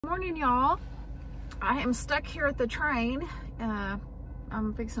Morning, y'all. I am stuck here at the train.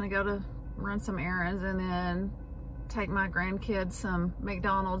 I'm fixing to go to run some errands and then take my grandkids some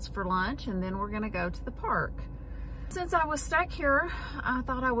McDonald's for lunch, and then we're gonna go to the park. Since I was stuck here, I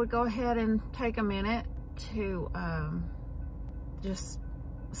thought I would go ahead and take a minute to just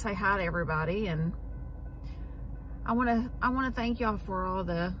say hi to everybody, and I want to thank y'all for all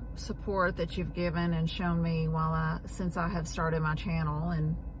the support that you've given and shown me since I have started my channel.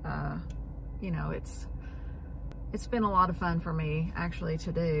 And you know, it's been a lot of fun for me actually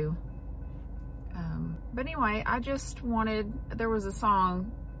to do. But anyway, I just wanted, there was a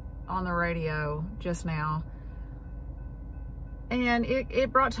song on the radio just now, and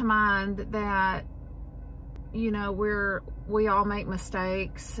it brought to mind that, you know, we all make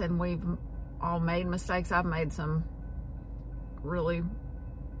mistakes, and we've all made mistakes. I've made some really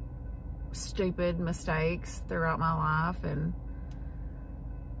stupid mistakes throughout my life, and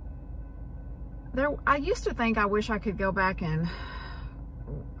I used to think I wish I could go back and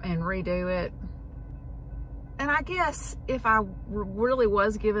redo it. And I guess if I really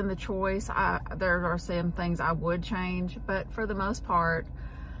was given the choice, there are some things I would change, but for the most part,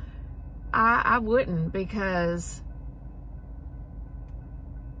 I wouldn't, because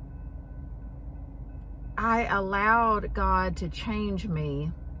I allowed God to change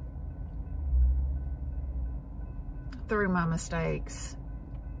me through my mistakes.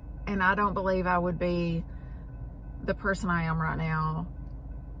 And I don't believe I would be the person I am right now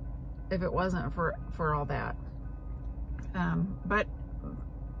if it wasn't for all that. But,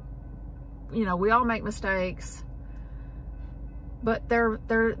 you know, we all make mistakes, but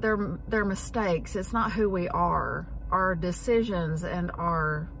they're mistakes. It's not who we are. Our decisions and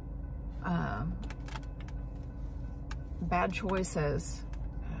our bad choices,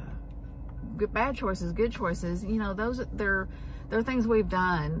 good choices, you know, they're things we've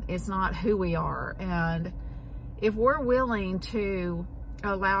done. It's not who we are. And if we're willing to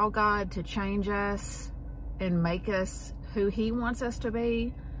allow God to change us and make us who He wants us to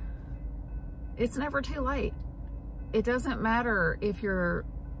be, it's never too late. It doesn't matter if you're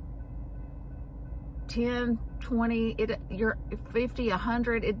 10, 20, you're 50,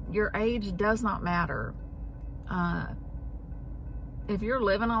 100, your age does not matter. If you're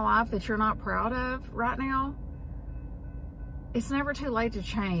living a life that you're not proud of right now, it's never too late to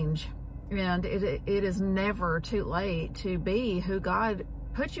change. And it is never too late to be who God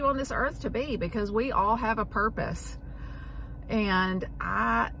put you on this earth to be, because we all have a purpose. And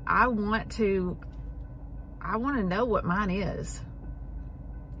I want to know what mine is.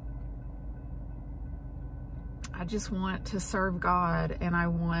 I just want to serve God, and I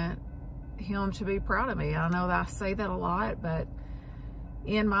want Him to be proud of me. I know that I say that a lot, but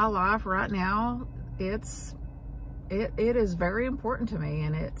in my life right now, it is very important to me,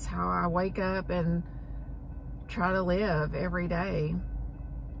 and it's how I wake up and try to live every day.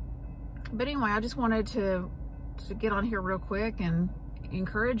 But anyway, I just wanted to get on here real quick and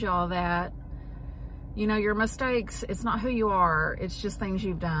encourage y'all that, you know, your mistakes, it's not who you are, it's just things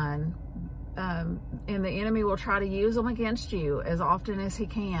you've done. And the enemy will try to use them against you as often as he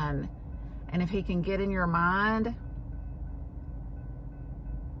can. And if he can get in your mind,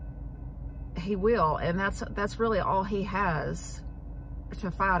 he will. And that's really all he has to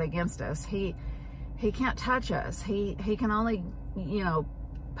fight against us. He can't touch us. He can only, you know,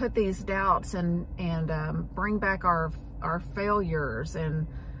 put these doubts and bring back our failures and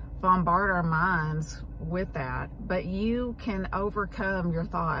bombard our minds with that. But you can overcome your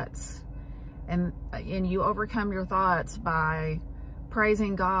thoughts, and you overcome your thoughts by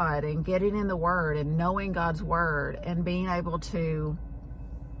praising God and getting in the Word and knowing God's Word and being able to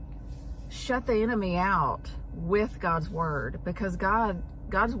shut the enemy out with God's Word, because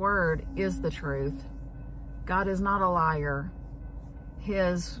God's Word is the truth. God is not a liar.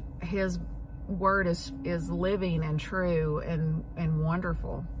 His Word is living and true and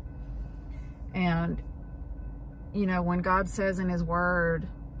wonderful. And, you know, when God says in His Word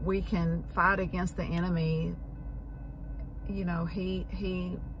we can fight against the enemy, you know, He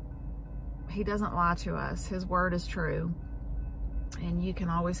doesn't lie to us. His Word is true. And you can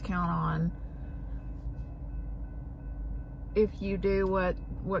always count on, if you do what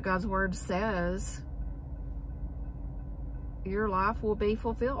God's Word says, your life will be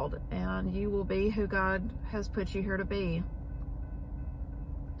fulfilled, and you will be who God has put you here to be.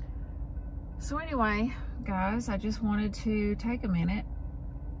 So anyway, guys, I just wanted to take a minute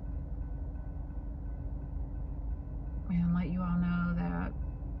and let you all know that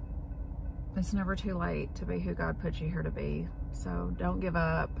it's never too late to be who God put you here to be. So don't give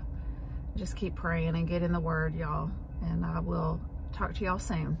up. Just keep praying and get in the Word, y'all. And I will Talk to y'all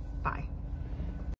soon. Bye.